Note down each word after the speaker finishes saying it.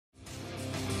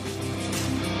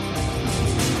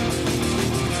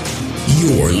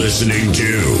You're listening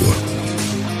to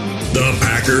the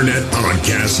Packernet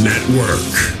Podcast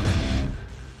Network.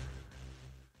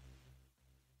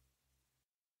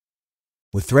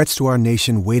 With threats to our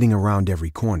nation waiting around every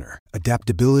corner,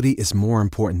 adaptability is more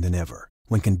important than ever.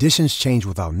 When conditions change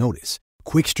without notice,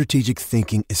 quick strategic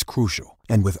thinking is crucial.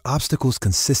 And with obstacles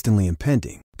consistently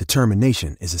impending,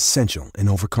 determination is essential in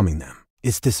overcoming them.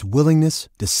 It's this willingness,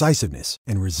 decisiveness,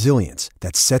 and resilience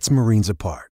that sets Marines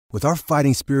apart. With our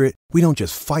fighting spirit, we don't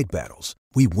just fight battles,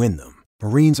 we win them.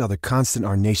 Marines are the constant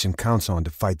our nation counts on to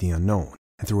fight the unknown.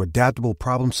 And through adaptable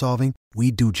problem solving,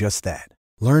 we do just that.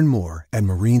 Learn more at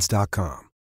marines.com.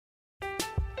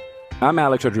 I'm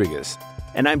Alex Rodriguez.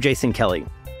 And I'm Jason Kelly.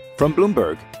 From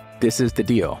Bloomberg, this is The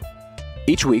Deal.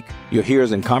 Each week, you'll hear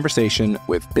us in conversation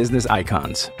with business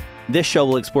icons. This show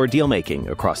will explore deal-making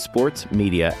across sports,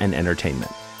 media, and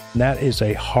entertainment. That is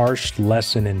a harsh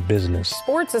lesson in business.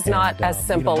 Sports is not as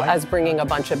simple as bringing a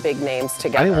bunch of big names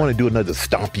together. I didn't want to do another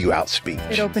stomp you out speech.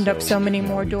 It opened up so many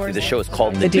more doors. The show is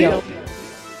called The Deal.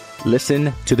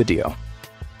 Listen to The Deal.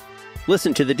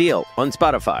 Listen to The Deal on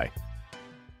Spotify.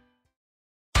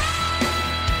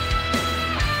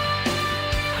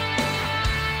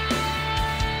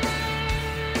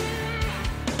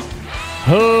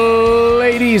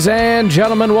 Ladies and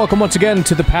gentlemen, welcome once again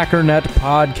to the Packernet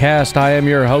Podcast. I am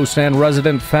your host and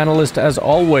resident fanalist, as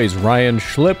always, Ryan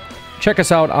Schlip. Check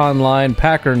us out online,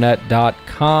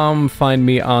 packernet.com. Find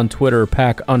me on Twitter,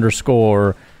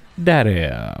 pack_daddy.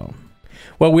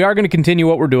 Well, we are going to continue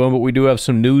what we're doing, but we do have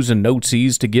some news and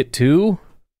notesies to get to.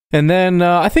 And then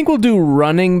I think we'll do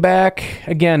running back.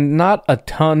 Again, not a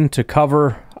ton to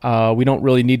cover. We don't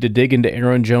really need to dig into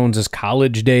Aaron Jones's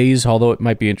college days, although it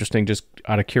might be interesting just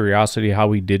out of curiosity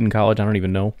how he did in college. I don't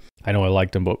even know. I know I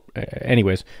liked him, but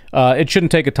anyways, it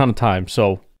shouldn't take a ton of time.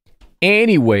 So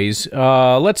anyways,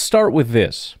 let's start with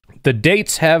this. The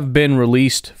dates have been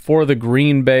released for the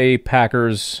Green Bay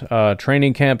Packers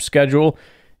training camp schedule.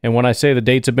 And when I say the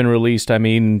dates have been released, I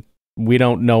mean we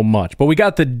don't know much. But we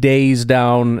got the days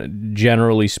down,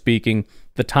 generally speaking.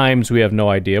 The times we have no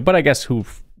idea. But I guess who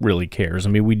really cares?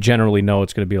 I mean, we generally know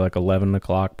it's going to be like 11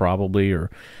 o'clock probably or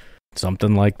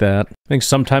something like that. I think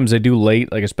sometimes they do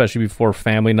late, like especially before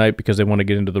family night because they want to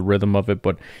get into the rhythm of it.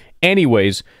 But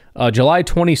anyways, July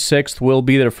 26th will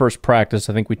be their first practice.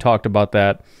 I think we talked about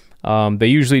that. They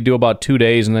usually do about 2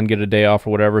 days and then get a day off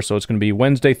or whatever. So it's going to be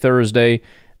Wednesday, Thursday,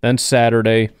 then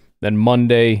Saturday, then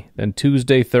Monday, then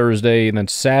Tuesday, Thursday, and then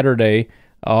Saturday,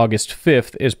 August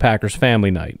 5th, is Packers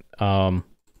Family Night.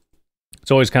 It's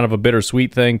always kind of a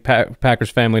bittersweet thing. Packers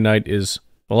Family Night is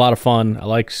a lot of fun. I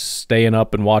like staying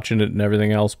up and watching it and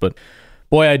everything else, but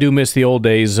boy, I do miss the old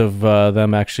days of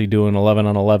them actually doing 11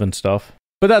 on 11 stuff.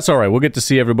 But that's all right. We'll get to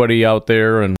see everybody out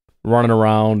there and running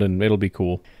around, and it'll be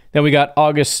cool. Then we got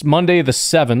Monday the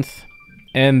 7th,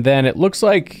 and then it looks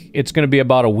like it's going to be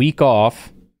about a week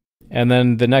off, and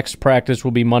then the next practice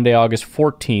will be Monday, August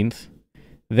 14th.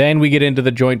 Then we get into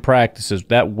the joint practices.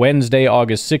 That Wednesday,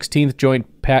 August 16th, joint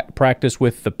practice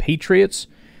with the Patriots.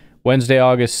 Wednesday,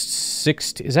 August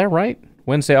 16th, is that right?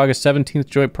 Wednesday, August 17th,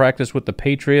 joint practice with the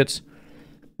Patriots.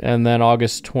 And then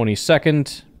August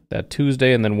 22nd, that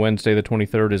Tuesday, and then Wednesday, the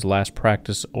 23rd, is last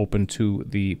practice open to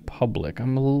the public.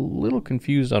 I'm a little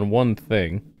confused on one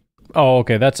thing. Oh,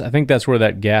 okay. I think that's where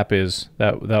that gap is.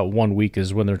 That 1 week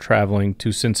is when they're traveling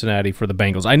to Cincinnati for the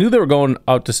Bengals. I knew they were going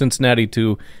out to Cincinnati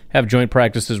to have joint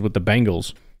practices with the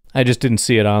Bengals. I just didn't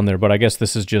see it on there, but I guess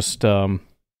this is just a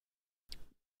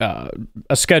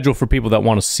schedule for people that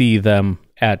want to see them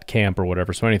at camp or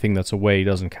whatever. So anything that's away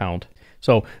doesn't count.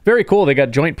 So very cool. They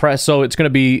got joint press. So it's going to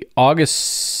be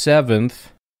August 7th.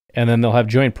 And then they'll have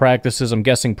joint practices, I'm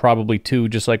guessing probably 2,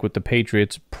 just like with the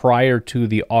Patriots, prior to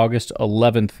the August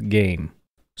 11th game.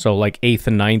 So like 8th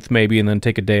and 9th maybe, and then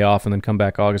take a day off and then come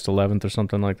back August 11th or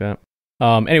something like that.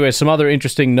 Anyway, some other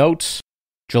interesting notes.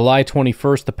 July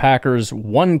 21st, the Packers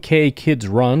 1K Kids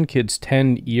Run, kids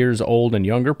 10 years old and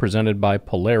younger, presented by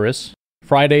Polaris.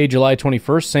 Friday, July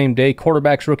 21st, same day,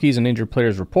 quarterbacks, rookies, and injured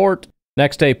players report.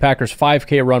 Next day, Packers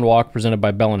 5K Run Walk, presented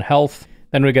by Bell and Health.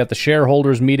 Then we got the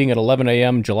shareholders meeting at 11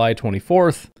 a.m. July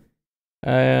 24th.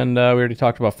 And we already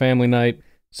talked about family night, et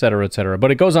cetera, et cetera.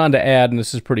 But it goes on to add, and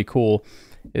this is pretty cool,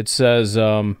 it says,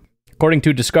 according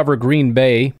to Discover Green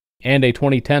Bay and a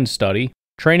 2010 study,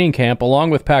 training camp,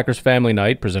 along with Packers Family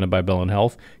Night, presented by Bell and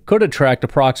Health, could attract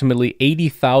approximately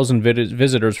 80,000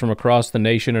 visitors from across the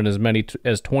nation in as many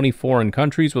as 20 foreign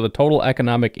countries, with a total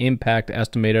economic impact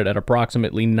estimated at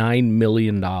approximately $9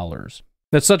 million.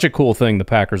 That's such a cool thing the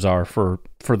Packers are for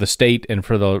the state and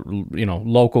for the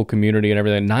local community and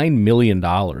everything. $9 million.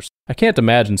 I can't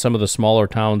imagine some of the smaller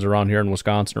towns around here in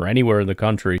Wisconsin or anywhere in the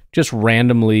country just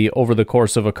randomly over the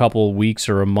course of a couple of weeks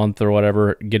or a month or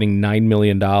whatever getting $9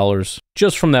 million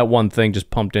just from that one thing just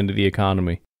pumped into the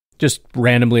economy. Just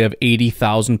randomly have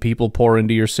 80,000 people pour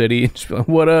into your city. Just be like,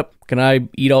 what up? Can I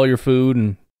eat all your food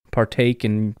and partake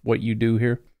in what you do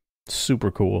here?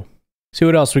 Super cool. See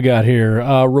what else we got here.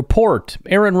 Report.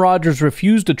 Aaron Rodgers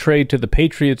refused a trade to the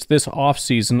Patriots this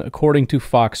offseason, according to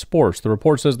Fox Sports. The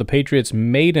report says the Patriots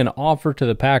made an offer to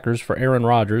the Packers for Aaron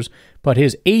Rodgers, but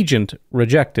his agent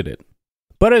rejected it.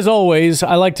 But as always,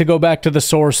 I like to go back to the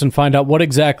source and find out what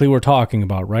exactly we're talking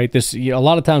about, right? A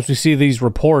lot of times we see these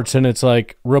reports and it's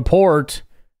like, report,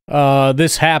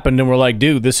 this happened, and we're like,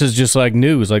 dude, this is just like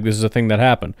news. Like, this is a thing that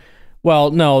happened.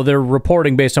 Well, no, they're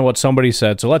reporting based on what somebody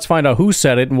said. So let's find out who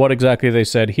said it and what exactly they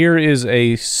said. Here is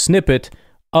a snippet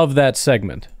of that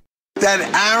segment. That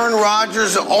Aaron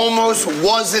Rodgers almost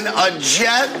wasn't a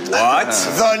Jet. What?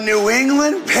 The New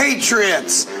England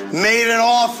Patriots made an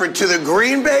offer to the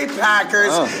Green Bay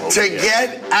Packers to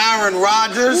get Aaron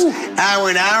Rodgers. And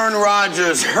when Aaron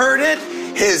Rodgers heard it,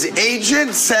 his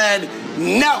agent said,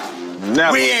 no.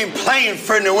 Never. We ain't playing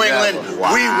for New England.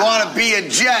 Wow. We want to be a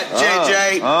Jet,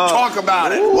 JJ. Talk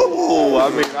about it. Ooh, I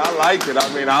mean, I like it.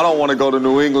 I mean, I don't want to go to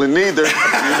New England either. So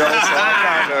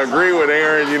I kind of agree with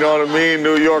Aaron. You know what I mean?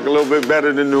 New York a little bit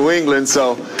better than New England.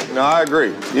 So, I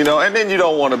agree. And then you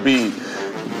don't want to be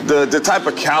the type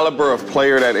of caliber of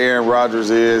player that Aaron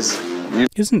Rodgers is.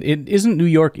 Isn't New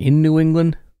York in New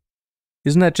England?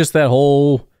 Isn't that just that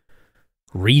whole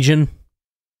region?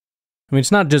 I mean,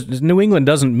 it's not just New England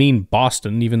doesn't mean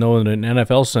Boston, even though in an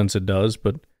NFL sense it does,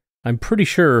 but I'm pretty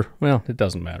sure, well, it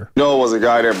doesn't matter. There was a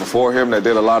guy there before him that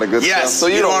did a lot of good stuff. So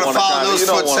you don't want to follow those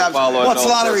footsteps. Well, it's a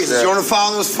lot of reasons. You want to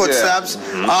follow those footsteps.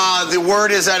 Yeah. The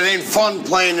word is that it ain't fun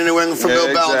playing in New England for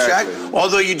Bill Belichick,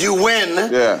 although you do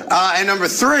win. Yeah. And number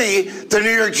three, the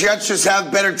New York Jets just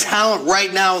have better talent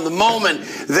right now in the moment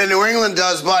than New England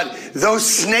does, but those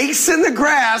snakes in the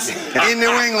grass in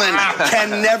New England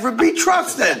can never be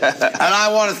trusted. And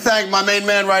I want to thank my main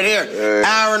man right here,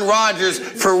 Aaron Rodgers,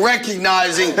 for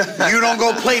recognizing you don't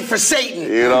go play for Satan.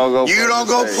 You don't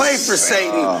go play for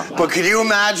Satan. But could you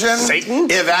imagine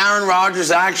if Aaron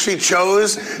Rodgers actually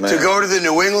chose to go to the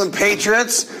New England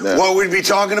Patriots, what we'd be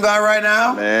talking about right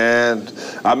now? Man,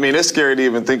 I mean, it's scary to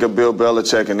even think of Bill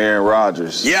Belichick and Aaron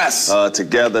Rodgers. Yes.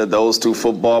 Together, those two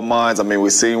football minds. I mean,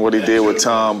 we've seen what he did with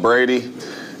Tom Brady.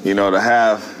 To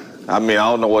have, I mean, I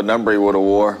don't know what number he would have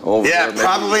wore. Over there,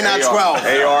 probably not 12.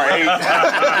 AR8.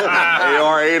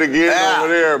 AR8 again over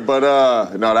there. But,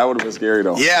 no, that would have been scary,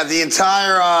 though. Yeah, the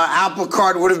entire apple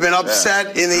cart would have been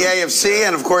upset in the AFC.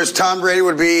 And, of course, Tom Brady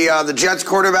would be the Jets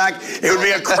quarterback. It would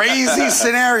be a crazy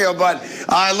scenario. But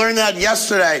I learned that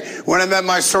yesterday when I met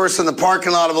my source in the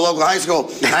parking lot of a local high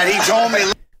school. And he told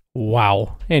me...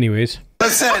 Wow. Anyways...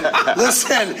 Listen,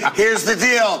 here's the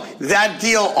deal. That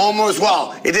deal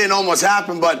it didn't almost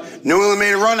happen, but New England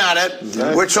made a run at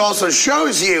it, which also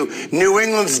shows you New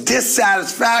England's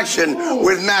dissatisfaction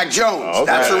with Mac Jones. Okay.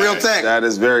 That's a real thing. That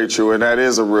is very true, and that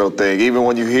is a real thing. Even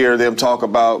when you hear them talk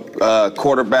about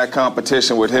quarterback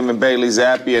competition with him and Bailey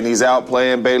Zappi, and he's out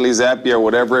playing Bailey Zappi or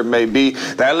whatever it may be,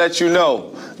 that lets you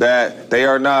know that they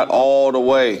are not all the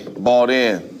way bought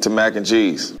in to Mac and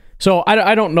Cheese. So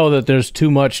I don't know that there's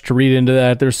too much to read into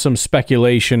that. There's some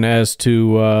speculation as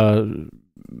to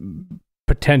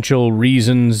potential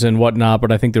reasons and whatnot,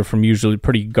 but I think they're from usually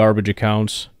pretty garbage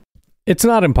accounts. It's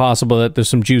not impossible that there's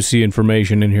some juicy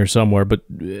information in here somewhere, but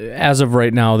as of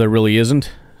right now, there really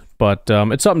isn't. But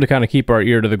it's something to kind of keep our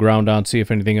ear to the ground on, see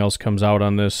if anything else comes out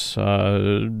on this.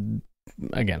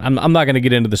 Again, I'm not going to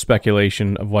get into the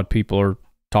speculation of what people are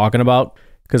talking about,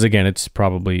 because again, it's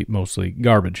probably mostly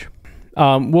garbage.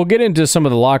 We'll get into some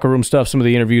of the locker room stuff, some of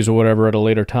the interviews or whatever at a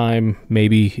later time,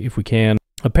 maybe if we can.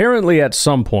 Apparently, at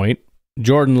some point,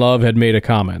 Jordan Love had made a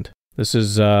comment. This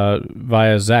is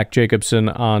via Zach Jacobson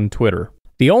on Twitter.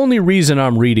 The only reason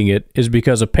I'm reading it is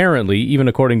because apparently, even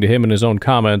according to him in his own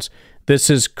comments, this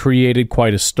has created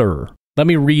quite a stir. Let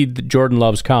me read Jordan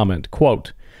Love's comment.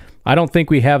 Quote, I don't think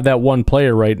we have that one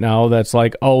player right now that's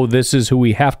like, oh, this is who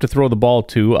we have to throw the ball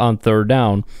to on third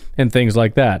down and things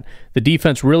like that. The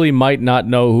defense really might not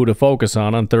know who to focus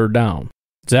on third down.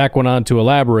 Zach went on to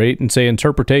elaborate and say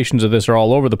interpretations of this are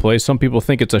all over the place. Some people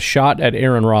think it's a shot at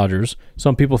Aaron Rodgers.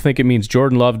 Some people think it means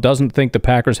Jordan Love doesn't think the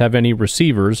Packers have any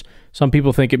receivers. Some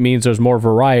people think it means there's more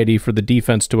variety for the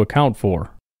defense to account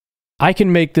for. I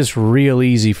can make this real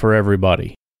easy for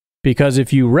everybody, because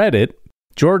if you read it,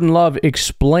 Jordan Love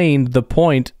explained the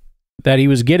point that he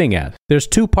was getting at. There's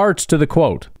two parts to the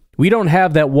quote. We don't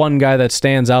have that one guy that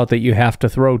stands out that you have to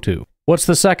throw to. What's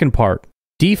the second part?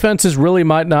 Defenses really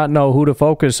might not know who to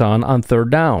focus on third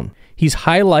down. He's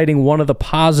highlighting one of the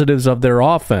positives of their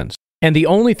offense. And the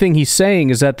only thing he's saying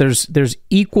is that there's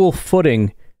equal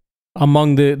footing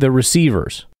among the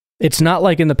receivers. It's not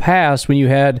like in the past when you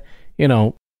had,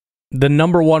 the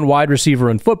number one wide receiver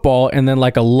in football and then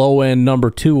like a low-end number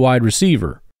two wide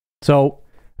receiver. So,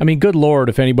 good Lord,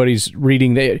 if anybody's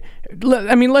reading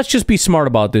let's just be smart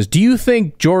about this. Do you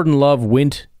think Jordan Love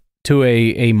went to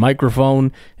a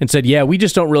microphone and said, yeah, we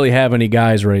just don't really have any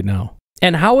guys right now?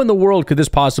 And how in the world could this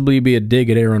possibly be a dig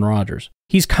at Aaron Rodgers?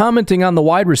 He's commenting on the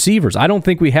wide receivers. I don't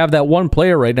think we have that one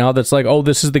player right now that's like, oh,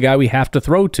 this is the guy we have to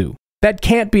throw to. That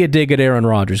can't be a dig at Aaron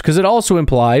Rodgers, because it also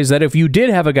implies that if you did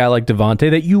have a guy like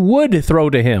Devontae, that you would throw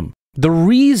to him. The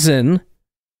reason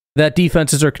that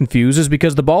defenses are confused is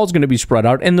because the ball is going to be spread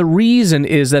out, and the reason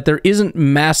is that there isn't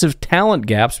massive talent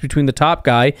gaps between the top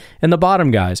guy and the bottom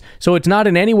guys. So it's not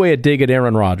in any way a dig at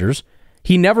Aaron Rodgers.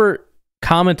 He never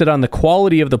commented on the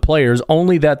quality of the players,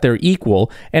 only that they're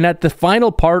equal. And at the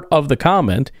final part of the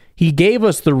comment, he gave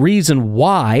us the reason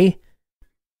why.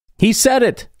 He said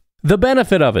it, the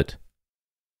benefit of it.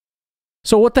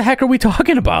 So what the heck are we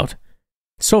talking about?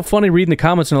 It's so funny reading the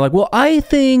comments and they're like, well, I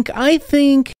think.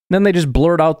 Then they just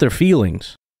blurt out their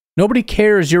feelings. Nobody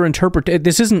cares your interpretation.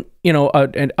 This isn't,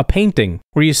 a painting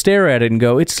where you stare at it and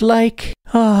go, it's like,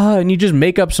 and you just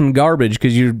make up some garbage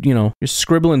because you're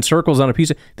scribbling circles on a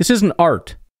piece of. This isn't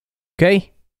art,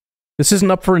 okay? This isn't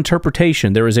up for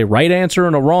interpretation. There is a right answer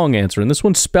and a wrong answer, and this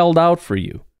one's spelled out for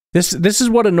you. This is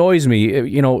what annoys me.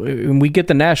 And we get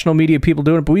the national media people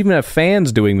doing it, but we even have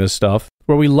fans doing this stuff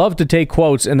where we love to take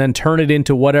quotes and then turn it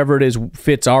into whatever it is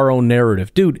fits our own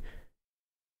narrative. Dude,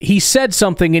 he said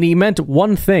something and he meant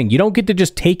one thing. You don't get to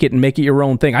just take it and make it your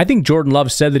own thing. I think Jordan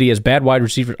Love said that he has bad wide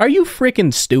receivers. Are you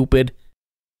freaking stupid?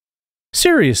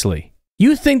 Seriously.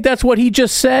 You think that's what he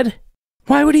just said?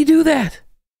 Why would he do that?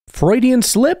 Freudian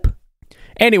slip?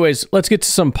 Anyways, let's get to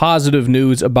some positive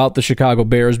news about the Chicago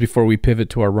Bears before we pivot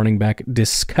to our running back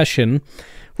discussion.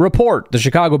 Report: the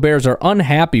Chicago Bears are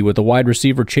unhappy with the wide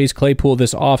receiver Chase Claypool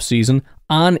this offseason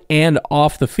on and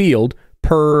off the field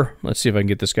per, let's see if I can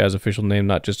get this guy's official name,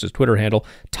 not just his Twitter handle,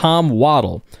 Tom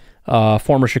Waddle,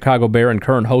 former Chicago Bear and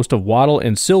current host of Waddle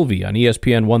and Sylvie on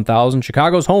ESPN 1000,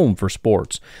 Chicago's home for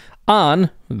sports,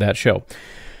 on that show.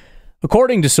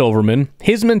 According to Silverman,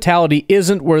 his mentality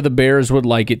isn't where the Bears would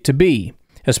like it to be,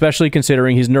 especially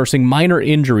considering he's nursing minor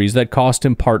injuries that cost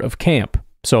him part of camp.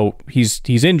 So he's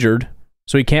injured,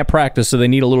 so he can't practice, so they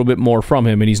need a little bit more from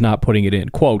him, and he's not putting it in.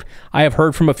 Quote, I have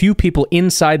heard from a few people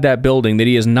inside that building that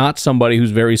he is not somebody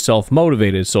who's very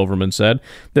self-motivated, Silverman said.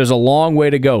 There's a long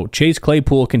way to go. Chase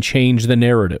Claypool can change the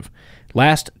narrative.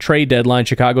 Last trade deadline,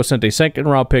 Chicago sent a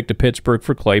second-round pick to Pittsburgh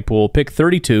for Claypool, pick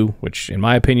 32, which in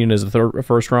my opinion is a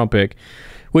first-round pick,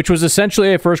 which was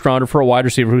essentially a first-rounder for a wide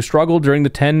receiver who struggled during the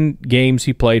 10 games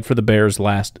he played for the Bears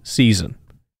last season.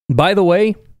 By the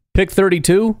way, pick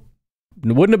 32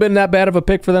 wouldn't have been that bad of a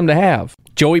pick for them to have.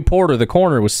 Joey Porter, the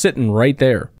corner, was sitting right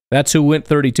there. That's who went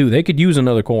 32. They could use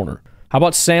another corner. How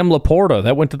about Sam Laporta?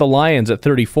 That went to the Lions at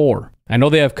 34. I know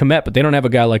they have Kmet, but they don't have a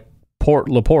guy like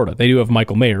Laporta. They do have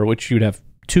Michael Mayer, which you'd have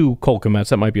two Cole Kmets.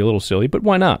 That might be a little silly, but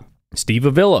why not? Steve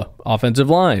Avila, offensive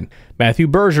line. Matthew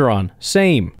Bergeron,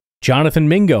 same. Jonathan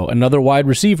Mingo, another wide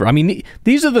receiver. I mean,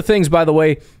 these are the things, by the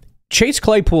way, Chase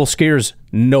Claypool scares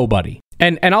nobody.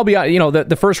 And I'll be,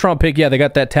 the first round pick, yeah, they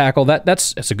got that tackle.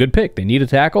 That's a good pick. They need a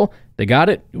tackle. They got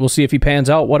it. We'll see if he pans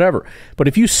out, whatever. But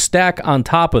if you stack on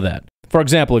top of that, for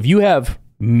example, if you have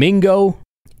Mingo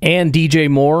and DJ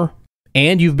Moore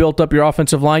and you've built up your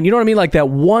offensive line, you know what I mean? Like that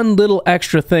one little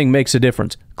extra thing makes a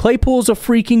difference. Claypool's a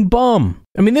freaking bum.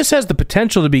 I mean, this has the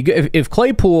potential to be good. If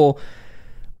Claypool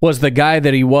was the guy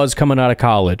that he was coming out of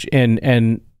college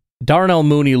and Darnell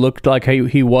Mooney looked like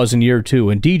he was in year 2,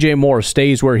 and DJ Moore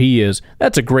stays where he is,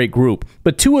 that's a great group.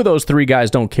 But 2 of those 3 guys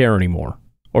don't care anymore,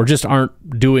 or just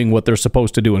aren't doing what they're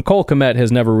supposed to do. And Cole Kmet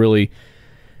has never really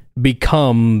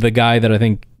become the guy that I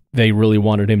think they really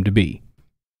wanted him to be.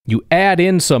 You add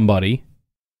in somebody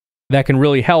that can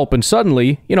really help, and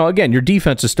suddenly, again, your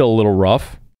defense is still a little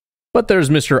rough, but there's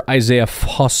Mr. Isaiah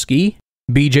Foskey,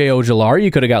 B.J. Ojulari.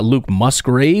 You could have got Luke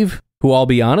Musgrave, who, I'll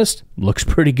be honest, looks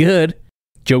pretty good.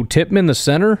 Joe Tippmann, the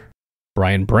center.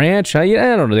 Brian Branch. I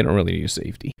don't know. They don't really need a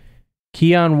safety.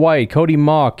 Keon White, Cody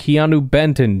Mock, Keanu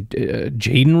Benton,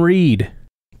 Jaden Reed.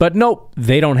 But nope,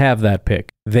 they don't have that pick.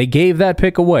 They gave that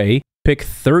pick away, pick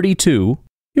 32.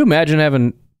 You imagine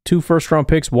having 2 first-round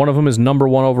picks. One of them is number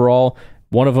 1 overall.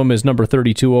 One of them is number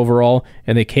 32 overall.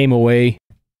 And they came away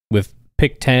with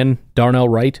pick 10, Darnell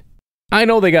Wright. I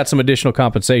know they got some additional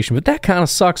compensation, but that kind of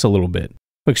sucks a little bit.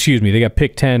 Excuse me, they got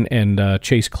pick 10 and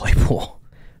Chase Claypool.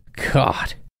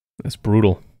 God, that's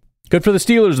brutal. Good for the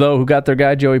Steelers, though, who got their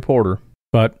guy Joey Porter.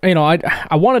 But,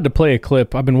 I wanted to play a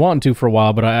clip. I've been wanting to for a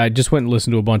while, but I just went and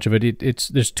listened to a bunch of it.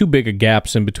 There's too big of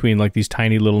gaps in between, like these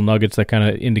tiny little nuggets that kind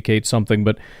of indicate something.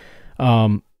 But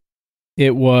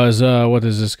it was, what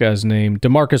is this guy's name?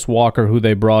 DeMarcus Walker, who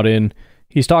they brought in.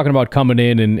 He's talking about coming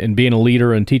in and being a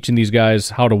leader and teaching these guys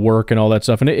how to work and all that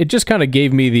stuff. And it just kind of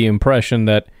gave me the impression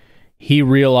that he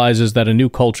realizes that a new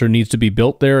culture needs to be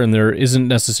built there, and there isn't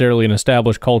necessarily an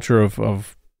established culture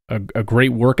of a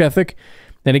great work ethic.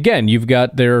 And again, you've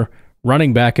got their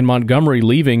running back in Montgomery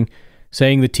leaving,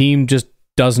 saying the team just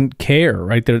doesn't care,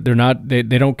 right? They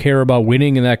don't care about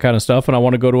winning and that kind of stuff. And I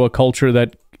want to go to a culture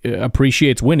that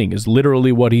appreciates winning, is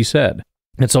literally what he said.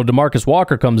 And so DeMarcus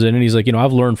Walker comes in and he's like,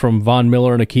 I've learned from Von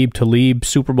Miller and Aqib Talib,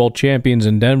 Super Bowl champions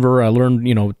in Denver. I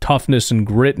learned, toughness and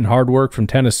grit and hard work from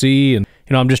Tennessee. And,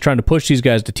 I'm just trying to push these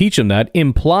guys to teach them that,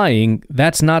 implying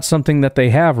that's not something that they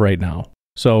have right now.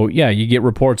 So, yeah, you get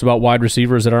reports about wide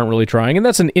receivers that aren't really trying, and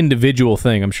that's an individual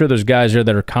thing. I'm sure there's guys there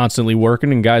that are constantly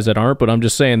working and guys that aren't, but I'm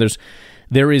just saying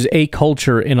there is a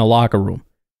culture in a locker room,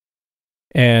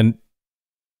 and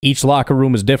each locker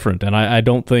room is different, and I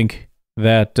don't think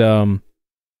that,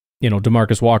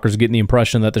 DeMarcus Walker's getting the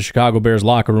impression that the Chicago Bears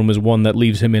locker room is one that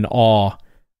leaves him in awe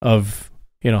of,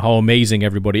 how amazing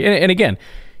everybody. And again,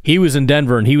 he was in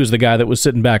Denver, and he was the guy that was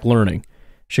sitting back learning.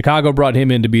 Chicago brought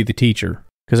him in to be the teacher.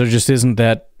 Because there just isn't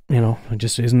that,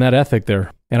 just isn't that ethic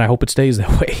there. And I hope it stays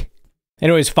that way.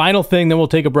 Anyways, final thing, then we'll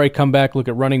take a break, come back, look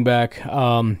at running back.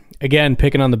 Again,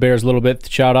 picking on the Bears a little bit.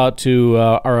 Shout out to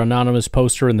our anonymous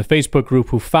poster in the Facebook group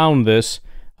who found this.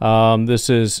 This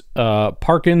is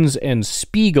Parkins and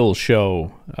Spiegel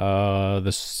show.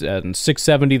 The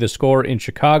 670 The Score in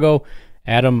Chicago.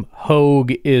 Adam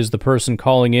Hogue is the person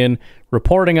calling in,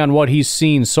 reporting on what he's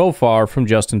seen so far from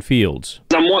Justin Fields.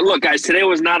 Look, guys, today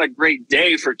was not a great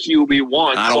day for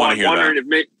QB1. I don't want to hear that.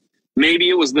 If maybe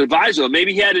it was the visor.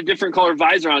 Maybe he had a different color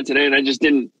visor on today, and I just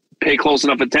didn't pay close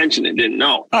enough attention and didn't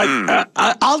know.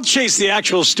 I'll chase the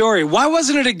actual story. Why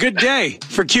wasn't it a good day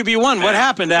for QB1? What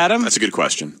happened, Adam? That's a good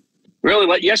question.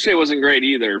 Really, yesterday wasn't great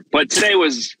either, but today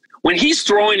was – when he's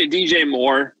throwing to DJ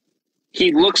Moore,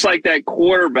 he looks like that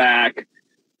quarterback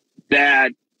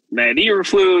that Matt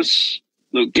Eberflus,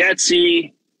 Luke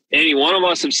Getsy, any one of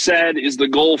us have said is the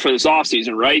goal for this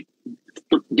offseason, right?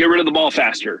 Get rid of the ball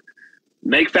faster.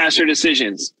 Make faster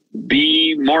decisions.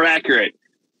 Be more accurate.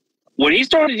 When he's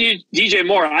throwing to DJ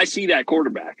Moore, I see that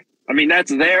quarterback. I mean,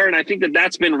 that's there, and I think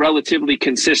that's been relatively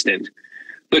consistent.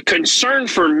 The concern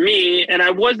for me, and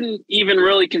I wasn't even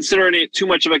really considering it too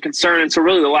much of a concern until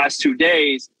really the last 2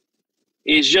 days,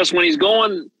 is just when he's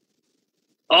going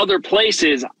other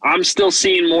places, I'm still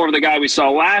seeing more of the guy we saw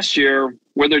last year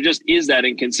where there just is that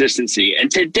inconsistency. And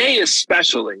today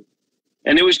especially,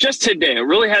 and it was just today, it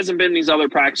really hasn't been these other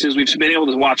practices. We've been able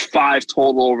to watch 5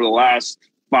 total over the last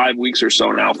 5 weeks or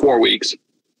so now, 4 weeks.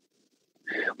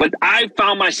 But I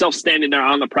found myself standing there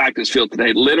on the practice field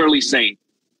today, literally saying,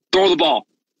 throw the ball.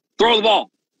 Throw the ball.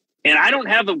 And I don't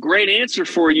have a great answer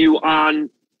for you on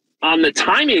the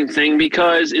timing thing,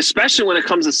 because especially when it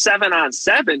comes to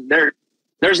 7-on-7,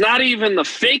 there's not even the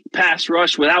fake pass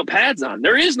rush without pads on.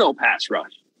 There is no pass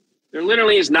rush. There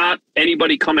literally is not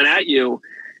anybody coming at you.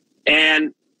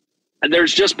 And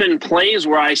there's just been plays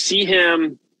where I see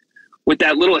him with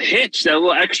that little hitch, that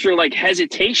little extra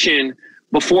hesitation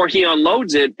before he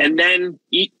unloads it. And then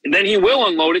he will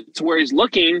unload it to where he's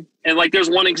looking. And there's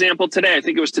one example today, I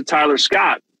think it was to Tyler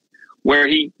Scott, where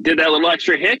he did that little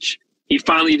extra hitch. He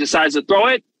finally decides to throw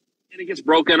it, and it gets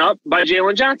broken up by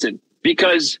Jalen Johnson,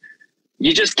 because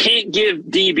you just can't give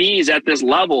DBs at this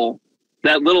level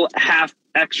that little half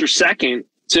extra second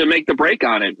to make the break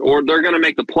on it, or they're going to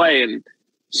make the play. And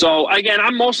so, again,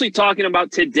 I'm mostly talking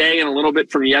about today and a little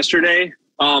bit from yesterday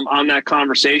on that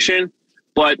conversation,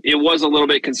 but it was a little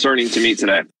bit concerning to me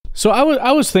today. So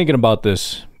I was thinking about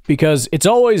this, because it's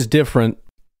always different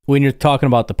when you're talking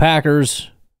about the Packers,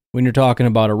 when you're talking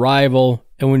about a rival,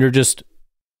 and when you're just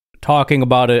talking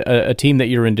about a team that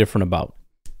you're indifferent about.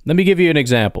 Let me give you an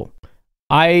example.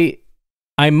 I'm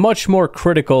much more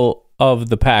critical of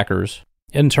the Packers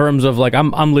in terms of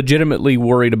I'm legitimately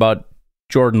worried about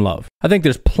Jordan Love. I think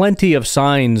there's plenty of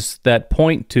signs that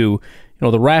point to,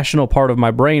 the rational part of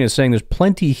my brain is saying there's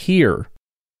plenty here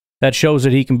that shows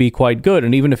that he can be quite good.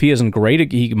 And even if he isn't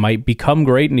great, he might become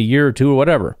great in a year or two or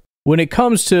whatever. When it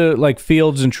comes to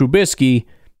Fields and Trubisky,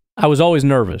 I was always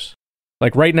nervous.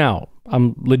 Right now,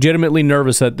 I'm legitimately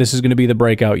nervous that this is going to be the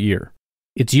breakout year.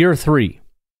 It's year 3.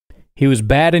 He was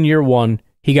bad in year 1.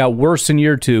 He got worse in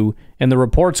year 2, and the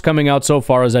reports coming out so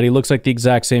far is that he looks like the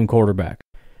exact same quarterback.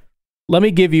 Let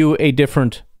me give you a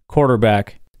different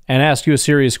quarterback and ask you a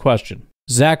serious question.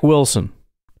 Zach Wilson,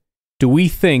 do we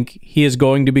think he is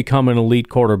going to become an elite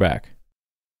quarterback?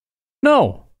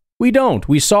 No, we don't.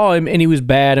 We saw him, and he was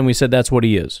bad, and we said that's what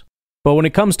he is. But when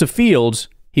it comes to Fields,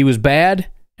 he was bad,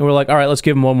 and we're like, all right, let's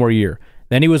give him one more year.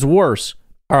 Then he was worse.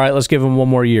 All right, let's give him one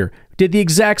more year. Did the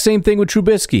exact same thing with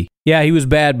Trubisky. Yeah, he was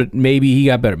bad, but maybe he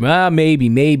got better. Maybe.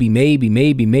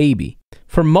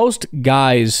 For most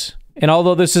guys, and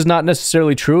although this is not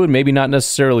necessarily true and maybe not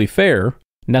necessarily fair,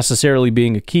 necessarily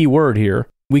being a key word here,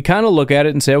 we kind of look at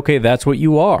it and say, okay, that's what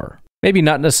you are. Maybe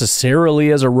not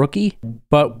necessarily as a rookie,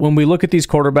 but when we look at these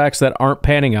quarterbacks that aren't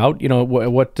panning out,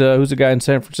 who's the guy in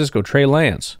San Francisco, Trey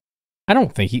Lance? I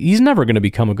don't think he's never going to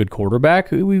become a good quarterback.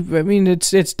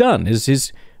 It's done.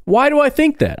 Why do I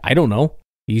think that? I don't know.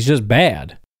 He's just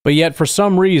bad. But yet, for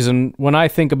some reason, when I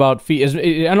think about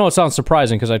I know it sounds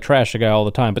surprising because I trash the guy all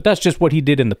the time, but that's just what he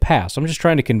did in the past. I'm just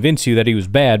trying to convince you that he was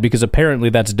bad because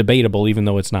apparently that's debatable, even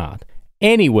though it's not.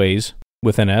 Anyways,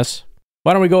 with an S,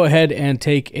 why don't we go ahead and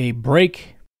take a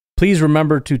break? Please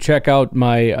remember to check out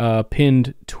my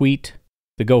pinned tweet,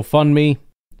 the GoFundMe.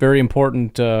 Very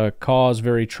important cause,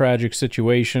 very tragic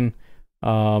situation.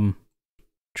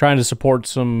 Trying to support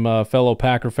some fellow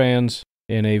Packer fans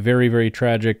in a very, very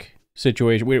tragic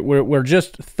situation. We're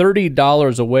just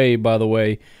 $30 away, by the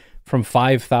way, from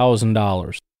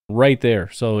 $5,000. Right there.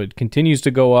 So it continues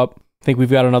to go up. I think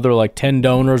we've got another like 10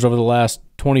 donors over the last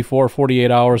 24, 48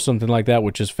 hours, something like that,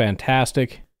 which is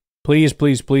fantastic. Please,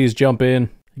 please, please jump in.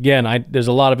 Again, there's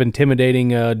a lot of intimidating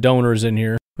donors in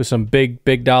here with some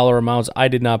big dollar amounts. I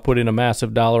did not put in a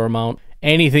massive dollar amount.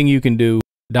 Anything you can do,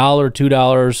 $1,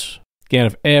 $2. Again,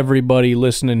 if everybody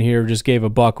listening here just gave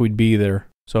 $1, we'd be there.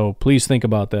 So please think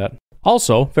about that.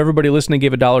 Also, if everybody listening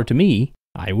gave $1 to me,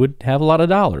 I would have a lot of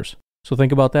dollars. So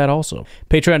think about that also.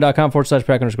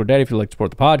 Patreon.com/Packer_Daddy if you'd like to support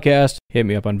the podcast. Hit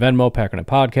me up on Venmo, Packernet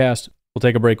Podcast. We'll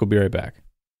take a break. We'll be right back.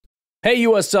 Hey,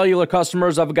 U.S. Cellular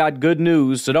customers, I've got good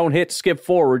news, so don't hit skip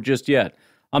forward just yet.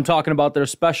 I'm talking about their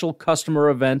special customer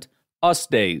event, Us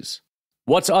Days.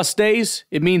 What's Us Days?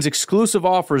 It means exclusive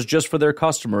offers just for their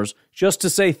customers, just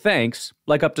to say thanks,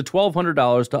 like up to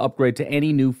 $1,200 to upgrade to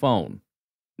any new phone.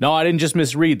 No, I didn't just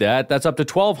misread that. That's up to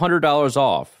 $1,200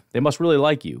 off. They must really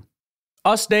like you.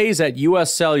 Us Days at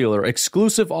U.S. Cellular,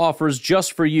 exclusive offers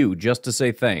just for you, just to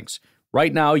say thanks.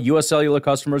 Right now, U.S. Cellular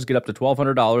customers get up to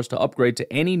 $1,200 to upgrade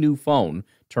to any new phone.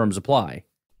 Terms apply.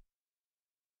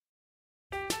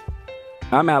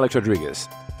 I'm Alex Rodriguez.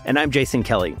 And I'm Jason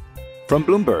Kelly. From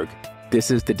Bloomberg,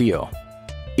 this is The Deal.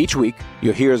 Each week,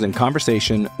 you'll hear us in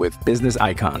conversation with business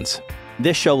icons.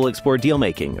 This show will explore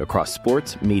deal-making across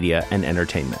sports, media, and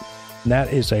entertainment.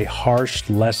 That is a harsh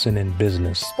lesson in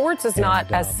business. Sports is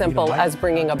not as simple as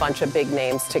bringing a bunch of big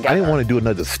names together. I didn't want to do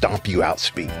another stomp you out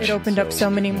speech. It opened up so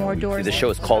many more doors. The show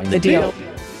is called The Deal.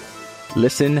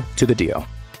 Listen to The Deal.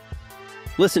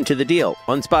 Listen to The Deal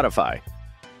on Spotify.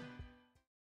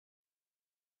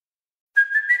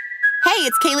 Hey,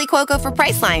 it's Kaylee Cuoco for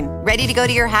Priceline. Ready to go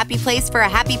to your happy place for a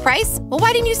happy price? Well,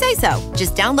 why didn't you say so?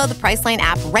 Just download the Priceline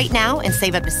app right now and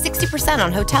save up to 60%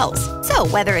 on hotels. So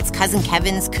whether it's Cousin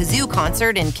Kevin's Kazoo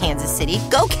Concert in Kansas City,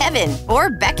 go Kevin,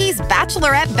 or Becky's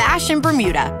Bachelorette Bash in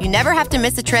Bermuda, you never have to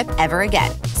miss a trip ever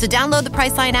again. So download the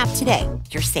Priceline app today.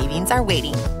 Your savings are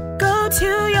waiting. Go to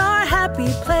your happy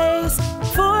place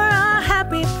for a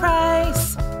happy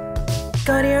price.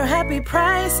 Go to your happy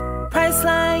price,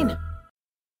 Priceline.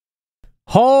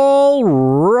 All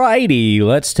righty,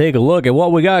 let's take a look at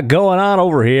what we got going on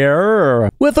over here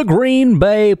with the Green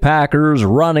Bay Packers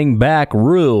running back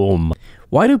room.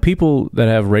 Why do people that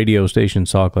have radio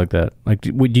stations talk like that? Like,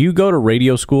 do you go to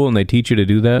radio school and they teach you to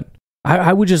do that?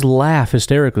 I would just laugh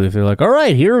hysterically if they're like, all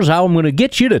right, here's how I'm going to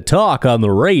get you to talk on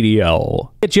the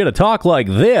radio. Get you to talk like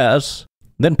this.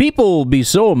 Then people will be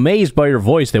so amazed by your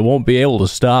voice they won't be able to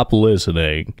stop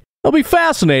listening. They'll be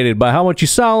fascinated by how much you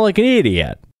sound like an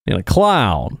idiot. And a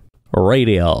clown.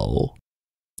 Radio.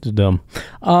 It's dumb.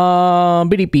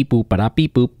 Beep beep boop, ba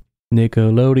beep boop.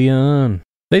 Nickelodeon.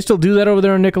 They still do that over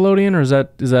there on Nickelodeon, or is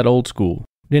that old school?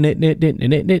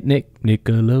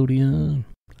 Nickelodeon.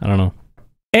 I don't know.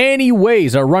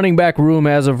 Anyways, our running back room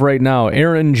as of right now: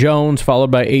 Aaron Jones,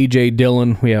 followed by A.J.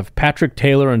 Dillon. We have Patrick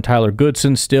Taylor and Tyler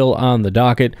Goodson still on the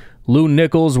docket. Lew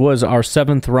Nichols was our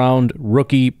 7th round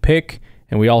rookie pick.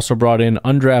 And we also brought in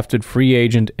undrafted free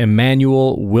agent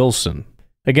Emanuel Wilson.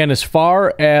 Again, as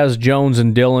far as Jones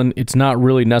and Dillon, it's not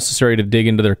really necessary to dig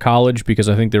into their college because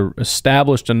I think they're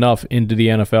established enough into the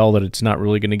NFL that it's not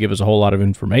really going to give us a whole lot of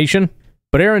information.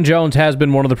 But Aaron Jones has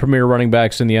been one of the premier running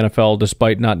backs in the NFL,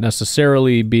 despite not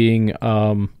necessarily being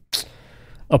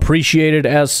appreciated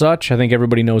as such. I think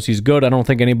everybody knows he's good. I don't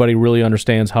think anybody really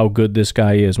understands how good this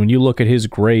guy is. When you look at his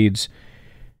grades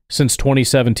since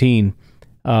 2017,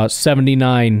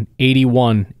 79,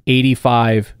 81,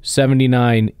 85,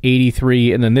 79,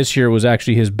 83, and then this year was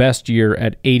actually his best year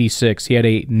at 86. He had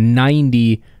a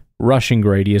 90 rushing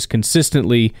grade. He is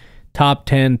consistently top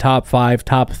 10, top 5,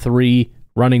 top 3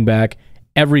 running back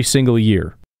every single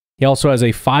year. He also has a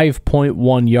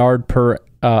 5.1 yard per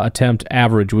attempt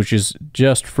average, which is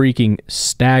just freaking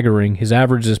staggering. His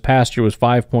average this past year was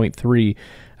 5.3.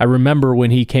 I remember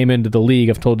when he came into the league,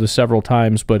 I've told this several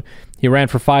times, but he ran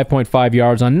for 5.5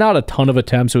 yards on not a ton of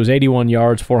attempts. It was 81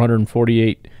 attempts,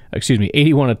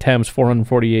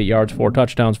 448 yards, 4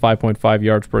 touchdowns, 5.5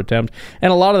 yards per attempt.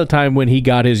 And a lot of the time when he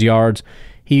got his yards,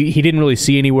 he didn't really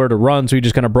see anywhere to run, so he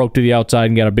just kind of broke to the outside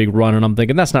and got a big run, and I'm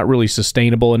thinking that's not really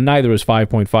sustainable, and neither is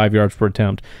 5.5 yards per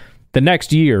attempt. The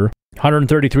next year,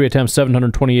 133 attempts,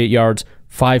 728 yards,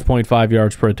 5.5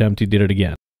 yards per attempt. He did it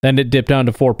again. Then it dipped down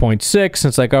to 4.6.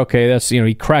 It's like, okay, that's,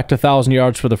 he cracked 1,000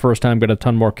 yards for the first time, got a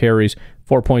ton more carries,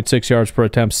 4.6 yards per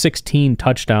attempt, 16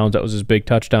 touchdowns. That was his big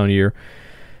touchdown year.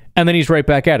 And then he's right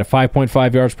back at it,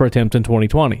 5.5 yards per attempt in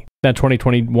 2020. Then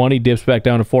 2021, he dips back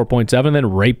down to 4.7, then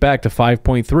right back to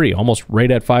 5.3, almost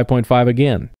right at 5.5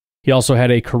 again. He also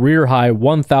had a career-high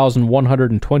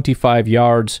 1,125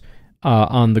 yards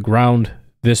on the ground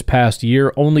this past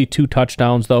year. Only 2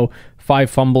 touchdowns, though. 5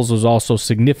 fumbles was also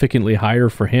significantly higher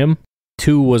for him.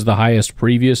 2 was the highest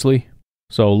previously,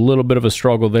 so a little bit of a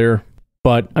struggle there.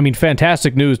 But,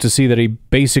 fantastic news to see that he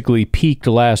basically peaked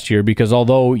last year, because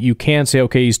although you can say,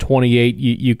 okay, he's 28,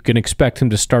 you can expect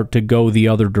him to start to go the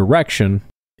other direction.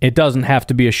 It doesn't have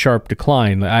to be a sharp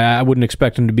decline. I wouldn't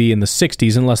expect him to be in the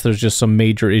 60s unless there's just some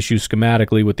major issues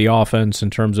schematically with the offense in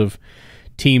terms of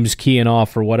teams keying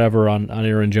off or whatever on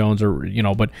Aaron Jones, or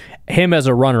but him as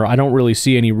a runner, I don't really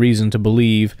see any reason to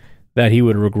believe that he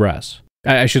would regress.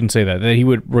 I shouldn't say that he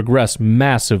would regress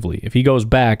massively. If he goes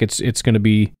back, it's going to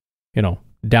be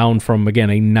down from, again,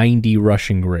 a 90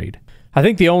 rushing grade. I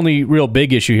think the only real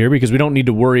big issue here, because we don't need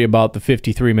to worry about the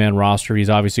 53-man roster. He's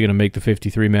obviously going to make the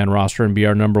 53-man roster and be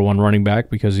our number 1 running back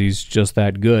because he's just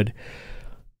that good.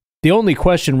 The only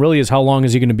question really is, how long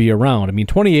is he going to be around?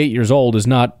 28 years old is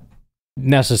not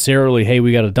necessarily, hey,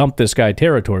 we got to dump this guy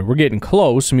territory. We're getting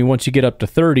close. Once you get up to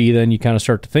 30, then you kind of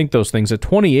start to think those things. At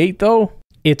 28, though,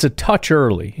 it's a touch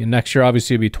early. And next year,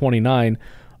 obviously, he'll be 29.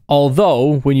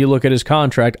 Although, when you look at his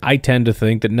contract, I tend to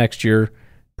think that next year,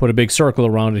 put a big circle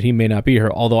around it, he may not be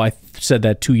here. Although I said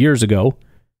that 2 years ago,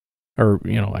 or,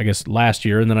 I guess last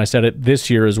year, and then I said it this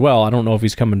year as well. I don't know if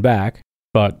he's coming back.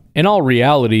 But in all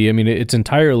reality, it's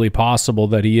entirely possible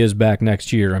that he is back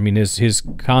next year. His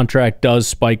contract does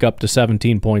spike up to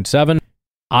 17.7.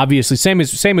 Obviously, same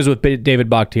as with David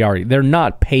Bakhtiari. They're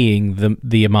not paying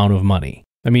the amount of money.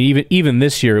 Even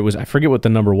this year, it was, I forget what the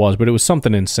number was, but it was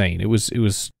something insane. It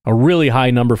was a really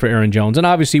high number for Aaron Jones, and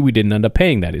obviously we didn't end up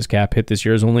paying that. His cap hit this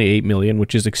year is only $8 million,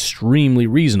 which is extremely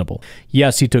reasonable.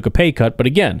 Yes, he took a pay cut, but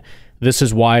again, this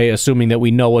is why assuming that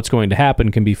we know what's going to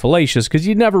happen can be fallacious, because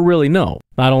you never really know.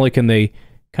 Not only can they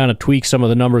kind of tweak some of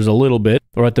the numbers a little bit,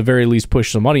 or at the very least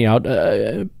push some money out,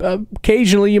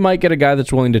 occasionally you might get a guy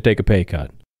that's willing to take a pay cut.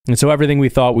 And so everything we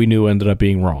thought we knew ended up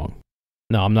being wrong.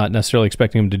 No, I'm not necessarily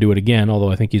expecting him to do it again,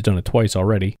 although I think he's done it twice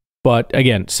already. But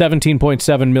again,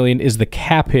 $17.7 million is the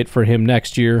cap hit for him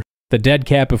next year. The dead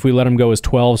cap, if we let him go, is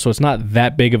 12, so it's not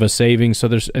that big of a savings. So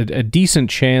there's a decent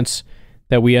chance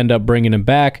that we end up bringing him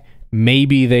back.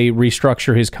 Maybe they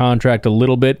restructure his contract a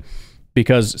little bit,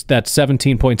 because that's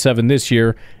 17.7 this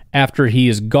year. After he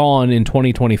is gone in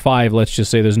 2025, let's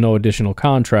just say there's no additional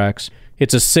contracts,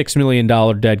 it's a $6 million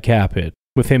dead cap hit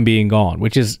with him being gone,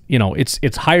 which is,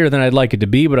 it's higher than I'd like it to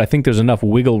be, but I think there's enough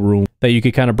wiggle room that you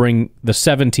could kind of bring the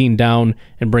 17 down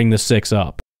and bring the 6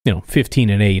 up. 15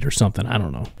 and 8 or something. I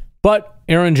don't know. But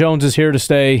Aaron Jones is here to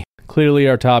stay. Clearly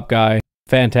our top guy.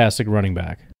 Fantastic running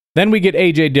back. Then we get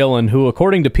A.J. Dillon, who,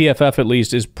 according to PFF at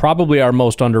least, is probably our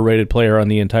most underrated player on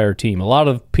the entire team. A lot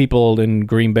of people in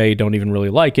Green Bay don't even really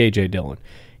like A.J. Dillon.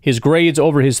 His grades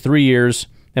over his 3 years,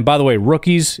 and by the way,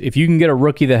 rookies, if you can get a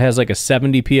rookie that has like a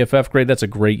 70 PFF grade, that's a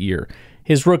great year.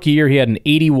 His rookie year, he had an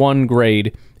 81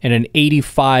 grade and an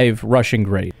 85 rushing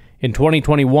grade. In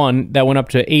 2021, that went up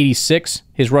to 86.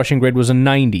 His rushing grade was a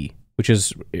 90, which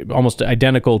is almost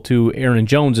identical to Aaron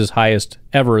Jones's highest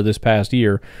ever this past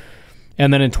year.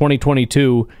 And then in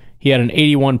 2022, he had an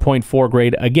 81.4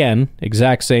 grade, again,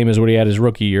 exact same as what he had his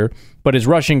rookie year, but his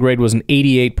rushing grade was an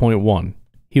 88.1.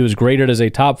 He was graded as a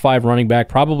top 5 running back,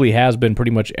 probably has been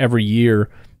pretty much every year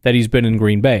that he's been in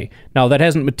Green Bay. Now, that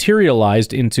hasn't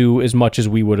materialized into as much as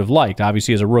we would have liked.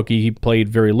 Obviously, as a rookie, he played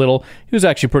very little. He was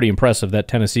actually pretty impressive. That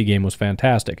Tennessee game was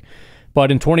fantastic.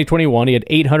 But in 2021, he had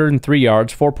 803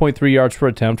 yards, 4.3 yards per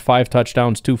attempt, 5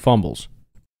 touchdowns, 2 fumbles.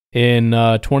 In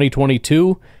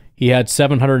 2022, he had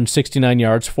 769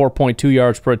 yards, 4.2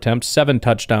 yards per attempt, 7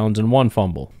 touchdowns, and 1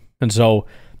 fumble. And so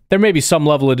there may be some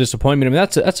level of disappointment. I mean,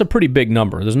 that's a pretty big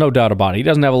number. There's no doubt about it. He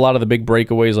doesn't have a lot of the big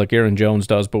breakaways like Aaron Jones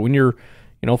does, but when you're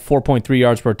 4.3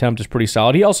 yards per attempt is pretty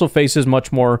solid. He also faces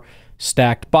much more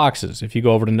stacked boxes. If you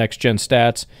go over to Next Gen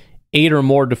Stats, 8 or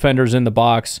more defenders in the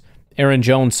box. Aaron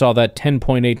Jones saw that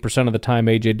 10.8% of the time,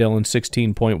 A.J. Dillon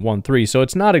 16.13%. So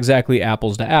it's not exactly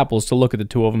apples to apples to look at the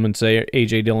two of them and say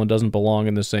A.J. Dillon doesn't belong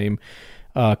in the same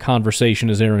conversation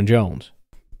as Aaron Jones.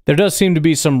 There does seem to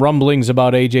be some rumblings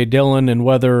about A.J. Dillon and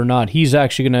whether or not he's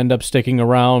actually going to end up sticking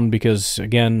around because,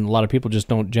 again, a lot of people just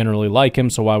don't generally like him,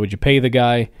 so why would you pay the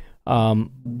guy?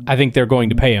 I think they're going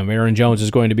to pay him. Aaron Jones is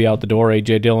going to be out the door.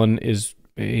 A.J. Dillon is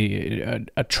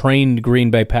a trained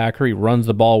Green Bay Packer. He runs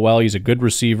the ball well. He's a good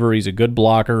receiver. He's a good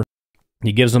blocker.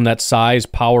 He gives them that size,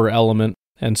 power element.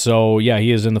 And so, yeah,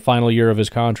 he is in the final year of his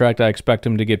contract. I expect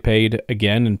him to get paid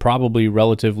again and probably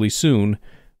relatively soon.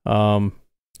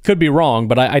 Could be wrong,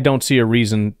 but I don't see a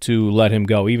reason to let him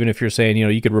go. Even if you're saying,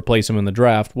 you could replace him in the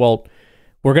draft. Well,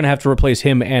 we're going to have to replace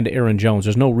him and Aaron Jones.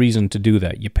 There's no reason to do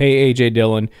that. You pay A.J.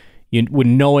 Dillon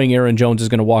when knowing Aaron Jones is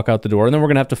going to walk out the door, and then we're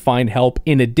going to have to find help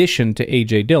in addition to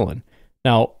A.J. Dillon.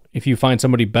 Now, if you find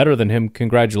somebody better than him,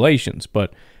 congratulations,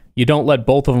 but you don't let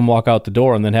both of them walk out the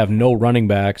door and then have no running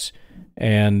backs,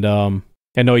 and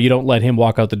no, you don't let him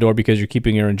walk out the door because you're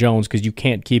keeping Aaron Jones because you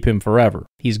can't keep him forever.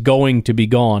 He's going to be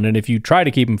gone, and if you try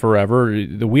to keep him forever,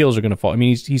 the wheels are going to fall. I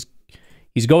mean,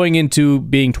 he's going into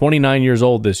being 29 years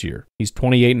old this year. He's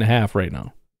 28 and a half right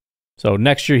now. So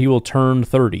next year he will turn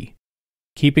 30.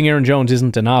 Keeping Aaron Jones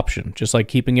isn't an option, just like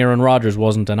keeping Aaron Rodgers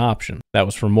wasn't an option. That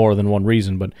was for more than one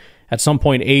reason, but at some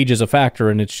point age is a factor,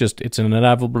 and it's an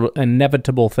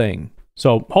inevitable thing.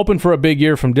 So hoping for a big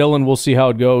year from Dillon. We'll see how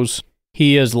it goes.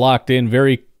 He is locked in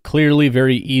very clearly,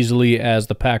 very easily as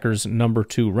the Packers' number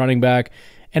 2 running back,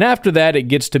 and after that it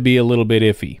gets to be a little bit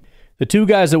iffy. The two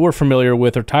guys that we're familiar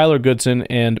with are Tyler Goodson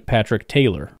and Patrick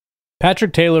Taylor.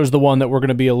 Patrick Taylor is the one that we're going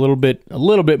to be a little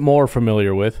bit more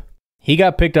familiar with. He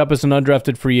got picked up as an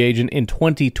undrafted free agent in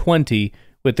 2020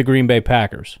 with the Green Bay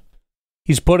Packers.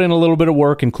 He's put in a little bit of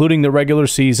work, including the regular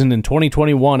season. In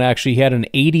 2021, actually, he had an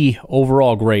 80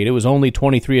 overall grade. It was only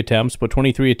 23 attempts, but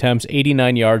 23 attempts,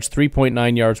 89 yards,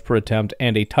 3.9 yards per attempt,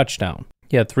 and a touchdown.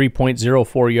 He had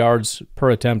 3.04 yards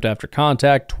per attempt after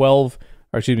contact,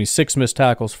 6 missed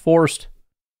tackles forced.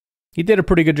 He did a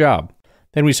pretty good job.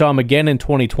 Then we saw him again in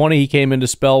 2020. He came in to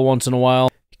spell once in a while.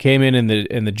 He came in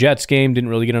the Jets game, didn't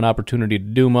really get an opportunity to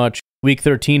do much. Week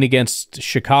 13 against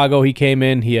Chicago, he came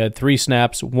in. He had 3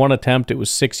 snaps, 1 attempt. It was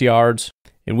 6 yards.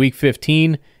 In Week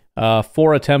 15,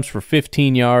 4 attempts for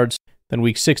 15 yards. Then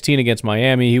Week 16 against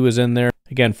Miami, he was in there.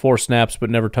 Again, 4 snaps, but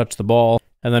never touched the ball.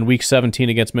 And then Week 17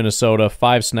 against Minnesota,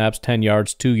 5 snaps, 10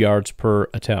 yards, 2 yards per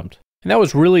attempt. And that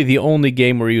was really the only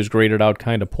game where he was graded out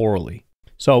kind of poorly.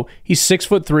 So he's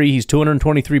 6'3", he's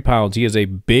 223 pounds. He is a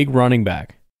big running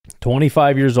back.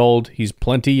 25 years old, he's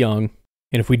plenty young.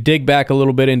 And if we dig back a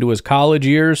little bit into his college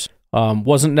years,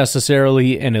 wasn't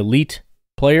necessarily an elite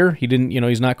player. He didn't,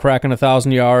 he's not cracking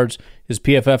 1,000 yards. His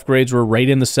PFF grades were right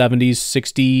in the 70s,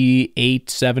 68,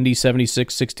 70,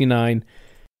 76, 69.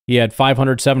 He had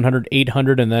 500, 700,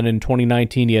 800, and then in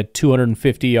 2019 he had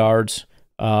 250 yards.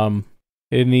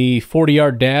 In the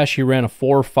 40-yard dash, he ran a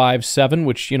 4.57,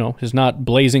 which, is not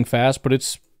blazing fast, but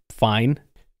it's fine.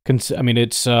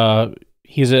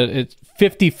 He's a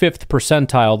 55th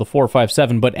percentile, the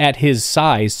 4.57, but at his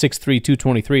size, 6'3",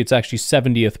 223, it's actually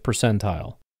 70th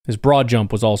percentile. His broad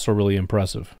jump was also really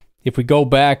impressive. If we go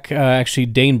back, actually,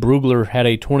 Dane Brugler had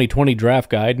a 2020 draft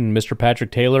guide, and Mr.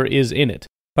 Patrick Taylor is in it.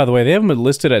 By the way, they have him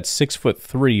listed at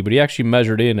 6'3", but he actually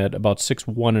measured in at about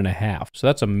 6'1.5", so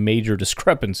that's a major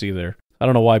discrepancy there. I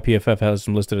don't know why PFF has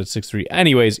him listed at 6'3".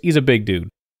 Anyways, he's a big dude.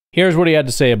 Here's what he had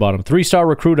to say about him. 3-star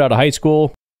recruit out of high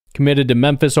school, committed to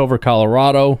Memphis over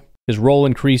Colorado. His role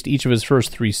increased each of his first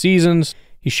 3 seasons.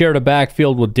 He shared a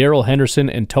backfield with Darrell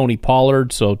Henderson and Tony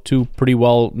Pollard, so 2 pretty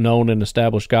well-known and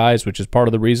established guys, which is part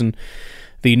of the reason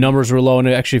the numbers were low. And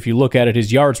actually, if you look at it,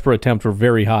 his yards per attempt were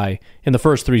very high in the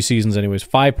first 3 seasons anyways,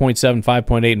 5.7,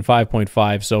 5.8, and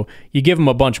 5.5. So you give him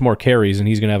a bunch more carries, and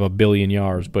he's going to have 1 billion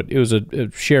yards, but it was a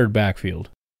shared backfield.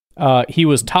 He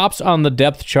was tops on the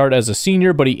depth chart as a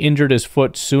senior, but he injured his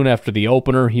foot soon after the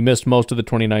opener. He missed most of the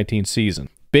 2019 season.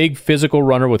 Big physical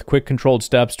runner with quick controlled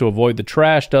steps to avoid the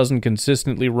trash, doesn't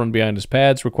consistently run behind his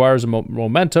pads, requires a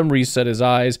momentum, reset his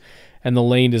eyes, and the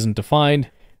lane isn't defined.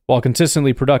 While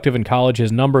consistently productive in college,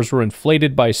 his numbers were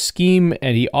inflated by scheme,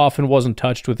 and he often wasn't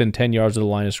touched within 10 yards of the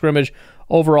line of scrimmage.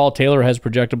 Overall, Taylor has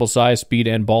projectable size, speed,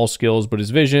 and ball skills, but his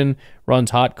vision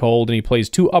runs hot, cold, and he plays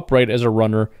too upright as a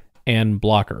runner and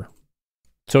blocker.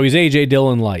 So he's A.J.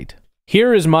 Dillon light.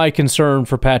 Here is my concern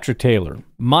for Patrick Taylor.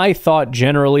 My thought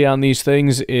generally on these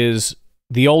things is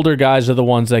the older guys are the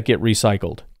ones that get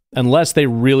recycled, unless they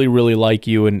really, really like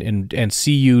you and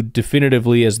see you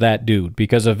definitively as that dude.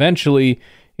 Because eventually,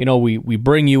 we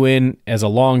bring you in as a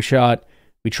long shot.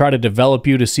 We try to develop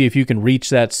you to see if you can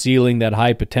reach that ceiling, that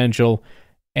high potential.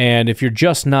 And if you're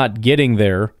just not getting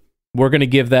there, we're going to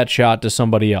give that shot to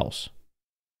somebody else.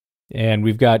 And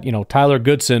we've got, Tyler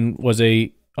Goodson was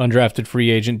a undrafted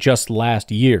free agent just last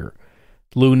year.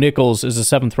 Lew Nichols is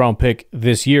a 7th-round pick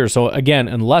this year. So again,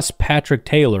 unless Patrick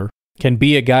Taylor can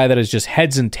be a guy that is just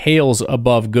heads and tails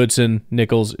above Goodson,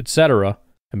 Nichols, etc.,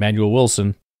 Emanuel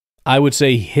Wilson, I would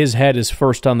say his head is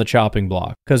first on the chopping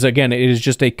block. Because again, it is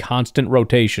just a constant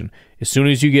rotation. As soon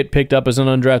as you get picked up as an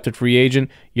undrafted free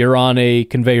agent, you're on a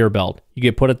conveyor belt. You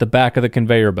get put at the back of the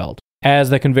conveyor belt.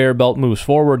 As the conveyor belt moves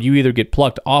forward, you either get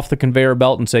plucked off the conveyor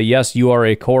belt and say, yes, you are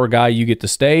a core guy, you get to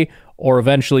stay, or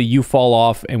eventually you fall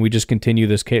off and we just continue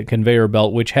this conveyor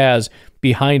belt, which has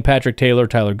behind Patrick Taylor,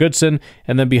 Tyler Goodson,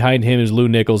 and then behind him is Lew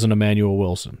Nichols and Emanuel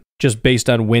Wilson, just based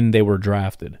on when they were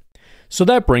drafted. So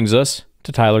that brings us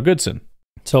to Tyler Goodson.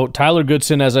 So Tyler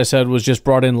Goodson, as I said, was just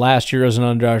brought in last year as an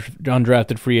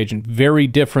undrafted free agent. Very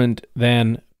different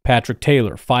than Patrick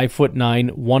Taylor,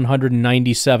 5'9",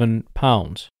 197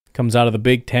 pounds. Comes out of the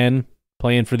Big Ten,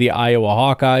 playing for the Iowa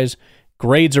Hawkeyes.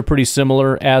 Grades are pretty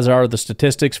similar, as are the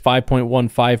statistics, 5.1,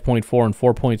 5.4, and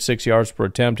 4.6 yards per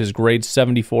attempt. His grades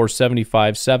 74,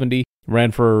 75, 70.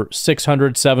 Ran for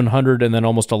 600, 700, and then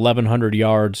almost 1,100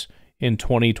 yards in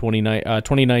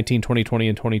 2019, 2020,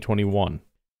 and 2021.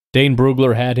 Dane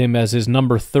Brugler had him as his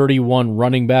number 31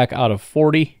 running back out of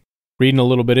 40. Reading a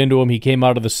little bit into him, he came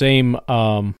out of the same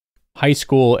high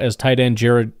school as tight end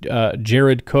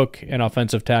Jared Cook and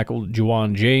offensive tackle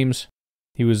Juwan James.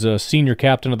 He was a senior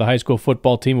captain of the high school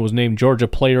football team and was named Georgia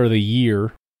Player of the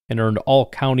Year and earned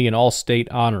all-county and all-state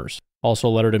honors. Also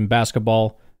lettered in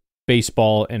basketball,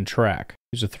 baseball, and track.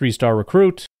 He was a 3-star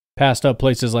recruit, passed up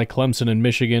places like Clemson and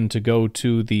Michigan to go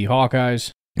to the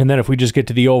Hawkeyes. And then if we just get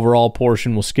to the overall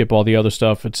portion, we'll skip all the other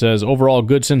stuff. It says, overall,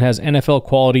 Goodson has NFL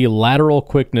quality lateral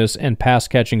quickness and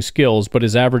pass-catching skills, but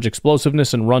his average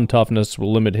explosiveness and run toughness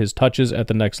will limit his touches at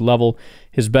the next level.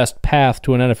 His best path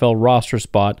to an NFL roster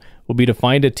spot will be to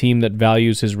find a team that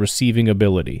values his receiving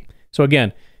ability. So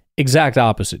again, exact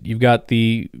opposite. You've got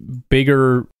the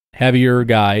bigger, heavier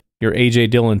guy, your A.J.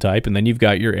 Dillon type, and then you've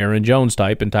got your Aaron Jones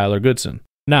type and Tyler Goodson.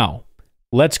 Now,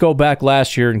 let's go back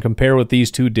last year and compare what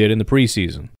these two did in the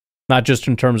preseason. Not just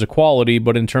in terms of quality,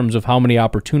 but in terms of how many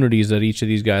opportunities that each of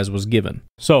these guys was given.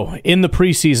 So, in the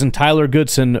preseason, Tyler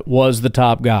Goodson was the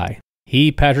top guy.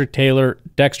 He, Patrick Taylor,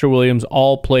 Dexter Williams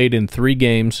all played in 3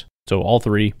 games, so all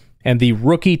 3. And the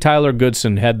rookie Tyler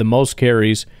Goodson had the most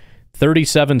carries,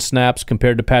 37 snaps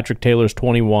compared to Patrick Taylor's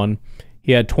 21.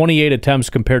 He had 28 attempts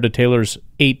compared to Taylor's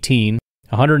 18.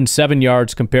 107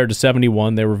 yards compared to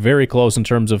 71. They were very close in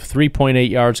terms of 3.8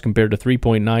 yards compared to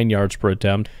 3.9 yards per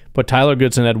attempt. But Tyler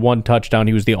Goodson had 1 touchdown.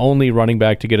 He was the only running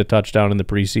back to get a touchdown in the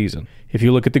preseason. If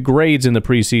you look at the grades in the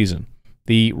preseason,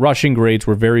 the rushing grades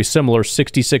were very similar,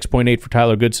 66.8 for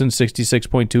Tyler Goodson,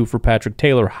 66.2 for Patrick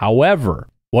Taylor. However,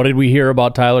 what did we hear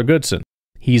about Tyler Goodson?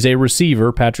 He's a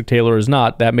receiver. Patrick Taylor is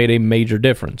not. That made a major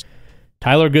difference.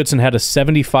 Tyler Goodson had a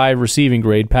 75 receiving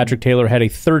grade. Patrick Taylor had a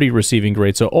 30 receiving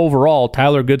grade. So overall,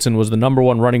 Tyler Goodson was the number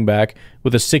 1 running back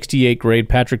with a 68 grade.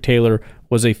 Patrick Taylor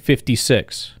was a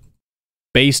 56.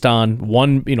 Based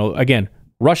on again,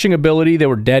 rushing ability, they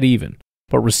were dead even.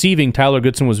 But receiving, Tyler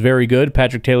Goodson was very good.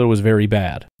 Patrick Taylor was very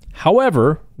bad.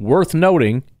 However, worth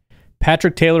noting,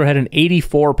 Patrick Taylor had an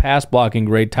 84 pass blocking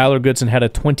grade. Tyler Goodson had a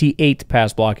 28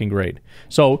 pass blocking grade.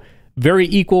 So very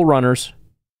equal runners.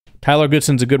 Tyler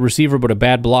Goodson's a good receiver, but a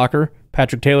bad blocker.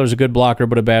 Patrick Taylor's a good blocker,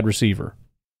 but a bad receiver.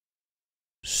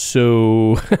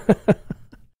 So,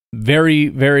 very,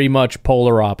 very much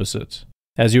polar opposites.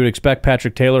 As you would expect,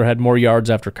 Patrick Taylor had more yards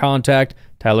after contact.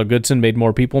 Tyler Goodson made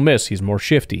more people miss. He's more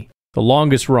shifty. The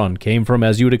longest run came from,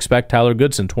 as you would expect, Tyler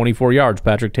Goodson, 24 yards.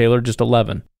 Patrick Taylor, just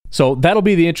 11. So that'll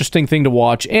be the interesting thing to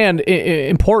watch. And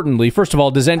importantly, first of all,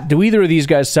 do either of these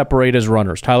guys separate as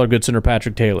runners, Tyler Goodson or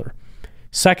Patrick Taylor?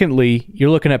 Secondly, you're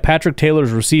looking at Patrick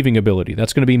Taylor's receiving ability.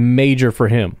 That's going to be major for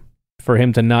him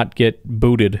to not get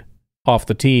booted off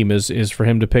the team is for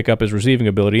him to pick up his receiving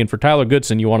ability. And for Tyler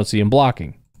Goodson, you want to see him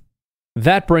blocking.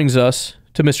 That brings us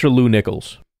to Mr. Lew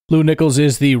Nichols. Lew Nichols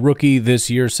is the rookie this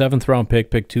year, 7th round pick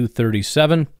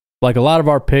 237. Like a lot of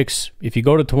our picks, if you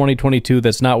go to 2022,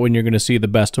 that's not when you're going to see the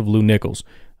best of Lew Nichols.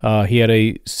 He had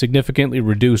a significantly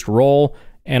reduced role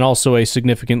and also a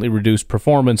significantly reduced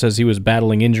performance as he was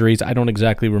battling injuries. I don't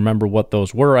exactly remember what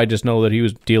those were. I just know that he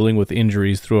was dealing with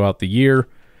injuries throughout the year.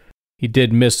 He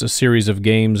did miss a series of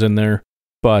games in there,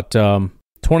 but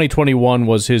 2021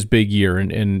 was his big year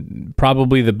and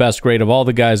probably the best grade of all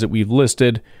the guys that we've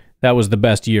listed. That was the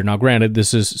best year. Now, granted,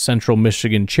 this is Central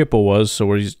Michigan Chippewas, so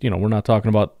we're not talking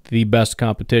about the best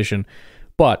competition.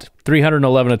 But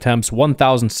 311 attempts,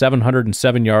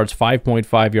 1,707 yards,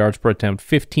 5.5 yards per attempt,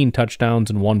 15 touchdowns,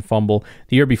 and 1 fumble.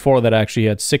 The year before that, actually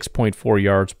had 6.4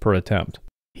 yards per attempt.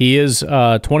 He is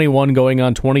 21 going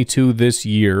on 22 this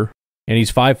year, and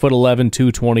he's 5'11",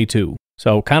 222.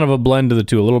 So kind of a blend of the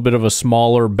two, a little bit of a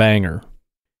smaller banger.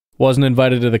 Wasn't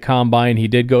invited to the combine. He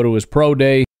did go to his pro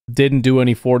day. Didn't do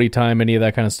any 40 time, any of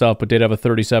that kind of stuff, but did have a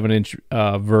 37-inch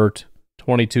vert,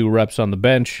 22 reps on the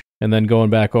bench. And then going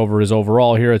back over his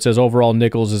overall here, it says overall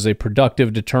Nichols is a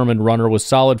productive, determined runner with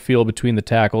solid feel between the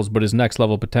tackles, but his next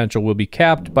level potential will be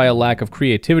capped by a lack of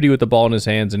creativity with the ball in his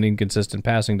hands and inconsistent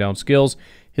passing down skills.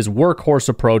 His workhorse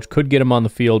approach could get him on the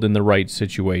field in the right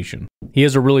situation. He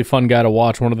is a really fun guy to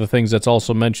watch. One of the things that's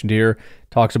also mentioned here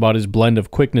talks about his blend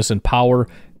of quickness and power.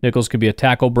 Nichols could be a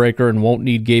tackle breaker and won't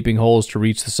need gaping holes to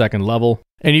reach the second level.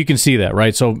 And you can see that,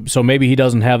 right? So maybe he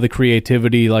doesn't have the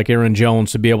creativity like Aaron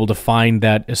Jones to be able to find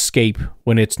that escape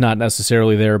when it's not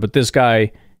necessarily there. But this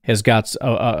guy has got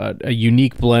a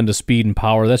unique blend of speed and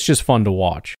power. That's just fun to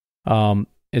watch.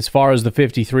 As far as the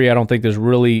 53, I don't think there's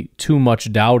really too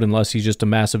much doubt unless he's just a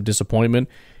massive disappointment.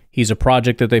 He's a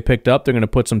project that they picked up. They're going to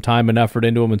put some time and effort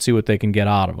into him and see what they can get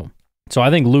out of him. So I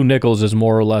think Lew Nichols is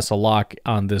more or less a lock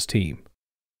on this team.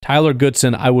 Tyler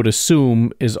Goodson, I would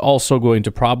assume, is also going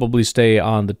to probably stay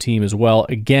on the team as well.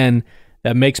 Again,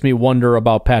 that makes me wonder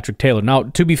about Patrick Taylor. Now,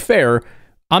 to be fair,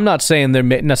 I'm not saying they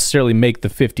necessarily make the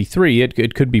 53.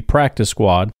 It could be practice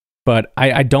squad, but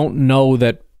I don't know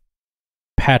that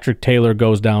Patrick Taylor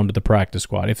goes down to the practice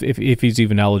squad, if he's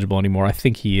even eligible anymore. I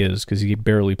think he is because he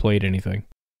barely played anything.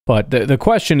 But the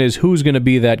question is, who's going to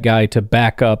be that guy to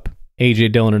back up A.J.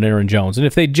 Dillon and Aaron Jones? And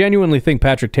if they genuinely think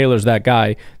Patrick Taylor's that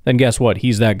guy, then guess what?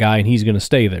 He's that guy, and he's going to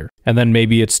stay there. And then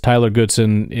maybe it's Tyler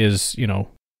Goodson is,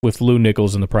 with Lew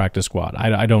Nichols in the practice squad.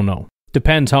 I don't know.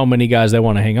 Depends how many guys they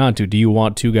want to hang on to. Do you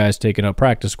want 2 guys taking up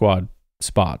practice squad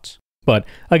spots? But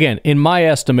again, in my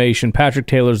estimation, Patrick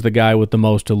Taylor's the guy with the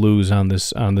most to lose on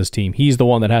this team. He's the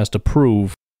one that has to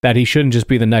prove that he shouldn't just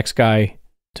be the next guy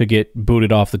to get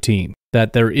booted off the team,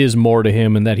 that there is more to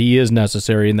him and that he is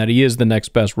necessary and that he is the next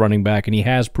best running back and he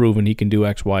has proven he can do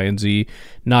X, Y, and Z,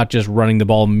 not just running the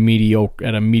ball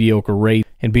at a mediocre rate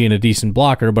and being a decent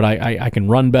blocker, but I can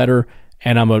run better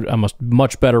and I'm a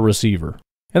much better receiver.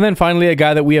 And then finally, a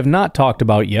guy that we have not talked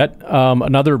about yet,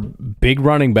 another big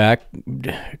running back.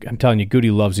 I'm telling you, Goody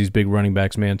loves these big running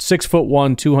backs, man.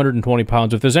 6'1", 220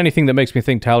 pounds. If there's anything that makes me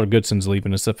think Tyler Goodson's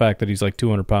leaving, it's the fact that he's like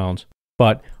 200 pounds.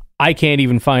 But I can't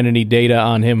even find any data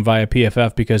on him via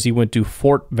PFF because he went to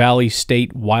Fort Valley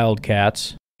State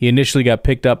Wildcats. He initially got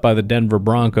picked up by the Denver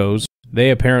Broncos. They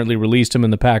apparently released him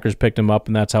and the Packers picked him up,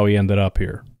 and that's how he ended up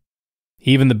here.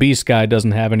 Even the Beast guy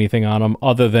doesn't have anything on him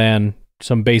other than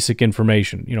some basic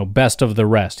information, best of the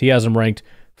rest. He has him ranked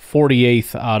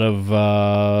 48th out of,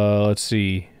 let's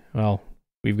see, well,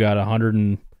 we've got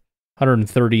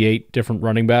 138 different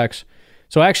running backs.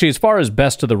 So actually, as far as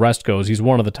best of the rest goes, he's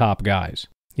one of the top guys.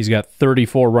 He's got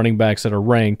 34 running backs that are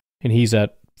ranked, and he's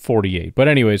at 48. But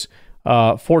anyways,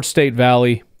 Fort State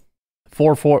Valley,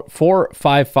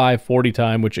 4.55 40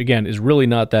 time, which again is really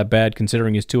not that bad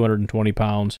considering he's 220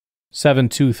 pounds.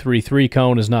 7.233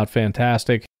 cone is not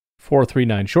fantastic.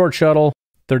 4.39 short shuttle,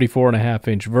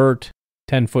 34.5-inch vert,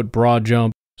 10-foot broad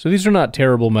jump. So these are not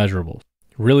terrible measurables.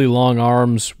 Really long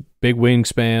arms, big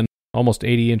wingspan, almost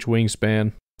 80-inch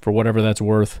wingspan for whatever that's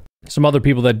worth. Some other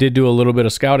people that did do a little bit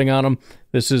of scouting on him.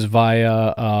 This is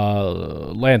via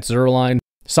Lance Zierlein.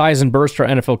 Size and burst are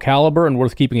NFL caliber and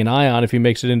worth keeping an eye on if he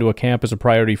makes it into a camp as a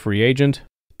priority free agent.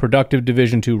 Productive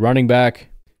Division II running back.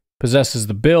 Possesses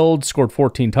the build, scored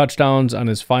 14 touchdowns on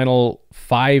his final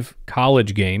 5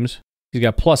 college games. He's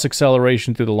got plus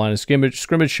acceleration through the line of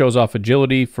scrimmage, shows off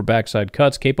agility for backside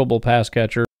cuts, capable pass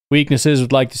catcher. Weaknesses,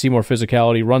 would like to see more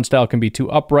physicality. Run style can be too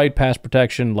upright, pass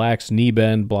protection, lacks knee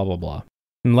bend, blah, blah, blah.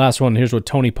 And last one, here's what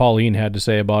Tony Pauline had to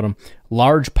say about him.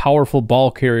 Large, powerful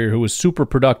ball carrier who was super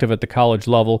productive at the college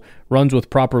level, runs with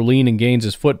proper lean and gains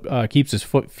his foot, keeps his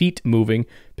feet moving,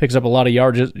 picks up a lot of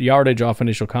yardage off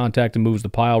initial contact and moves the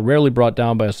pile, rarely brought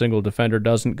down by a single defender,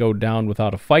 doesn't go down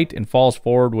without a fight and falls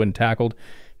forward when tackled,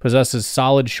 possesses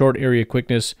solid short area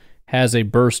quickness, has a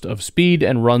burst of speed,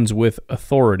 and runs with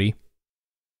authority.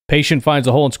 Patient finds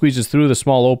a hole and squeezes through the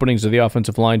small openings of the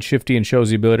offensive line. Shifty and shows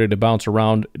the ability to bounce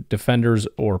around defenders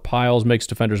or piles, makes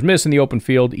defenders miss in the open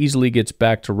field, easily gets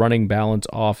back to running balance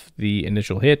off the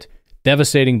initial hit.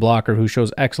 Devastating blocker who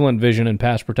shows excellent vision and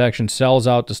pass protection, sells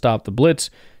out to stop the blitz,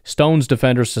 stones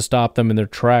defenders to stop them in their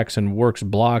tracks and works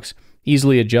blocks,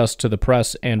 easily adjusts to the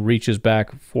press and reaches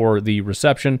back for the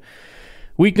reception.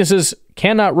 Weaknesses: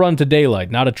 cannot run to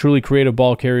daylight, not a truly creative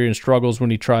ball carrier and struggles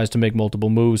when he tries to make multiple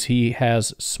moves. He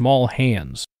has small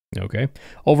hands. Okay.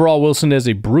 Overall, Wilson is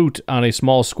a brute on a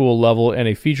small school level and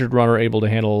a featured runner able to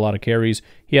handle a lot of carries.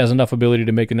 He has enough ability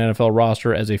to make an NFL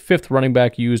roster as a fifth running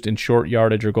back used in short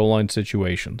yardage or goal line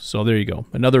situations. So there you go.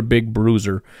 Another big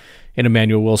bruiser in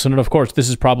Emanuel Wilson. And of course, this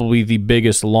is probably the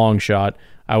biggest long shot.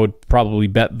 I would probably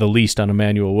bet the least on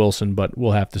Emanuel Wilson, but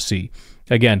we'll have to see.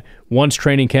 Again, once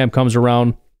training camp comes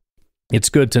around, it's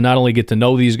good to not only get to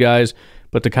know these guys,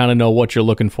 but to kind of know what you're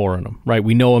looking for in them, right?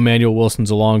 We know Emanuel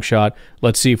Wilson's a long shot.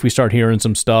 Let's see if we start hearing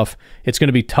some stuff. It's going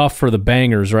to be tough for the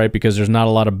bangers, right? Because there's not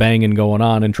a lot of banging going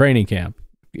on in training camp.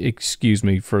 Excuse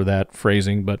me for that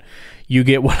phrasing, but you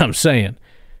get what I'm saying.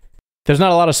 There's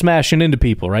not a lot of smashing into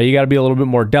people, right? You got to be a little bit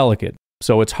more delicate.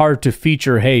 So it's hard to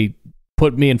feature, hey,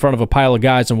 put me in front of a pile of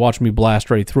guys and watch me blast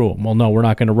right through them. Well, no, we're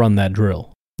not going to run that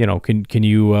drill. You know, can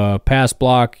you pass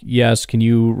block? Yes. Can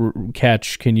you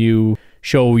catch? Can you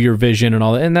show your vision and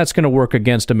all that? And that's going to work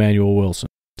against Emanuel Wilson.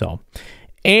 So,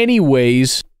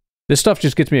 anyways, this stuff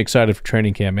just gets me excited for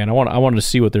training camp, man. I wanted to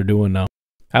see what they're doing now.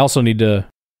 I also need to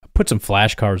put some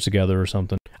flashcards together or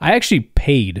something. I actually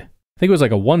paid. I think it was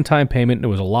like a one-time payment, and it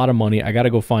was a lot of money. I got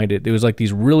to go find it. It was like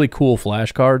these really cool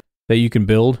flashcards that you can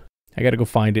build. I got to go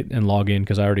find it and log in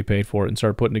because I already paid for it and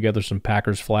start putting together some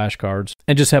Packers flashcards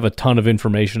and just have a ton of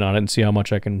information on it and see how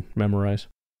much I can memorize.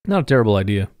 Not a terrible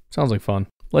idea. Sounds like fun.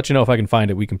 Let you know if I can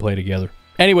find it. We can play together.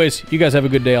 Anyways, you guys have a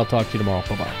good day. I'll talk to you tomorrow.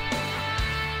 Bye-bye.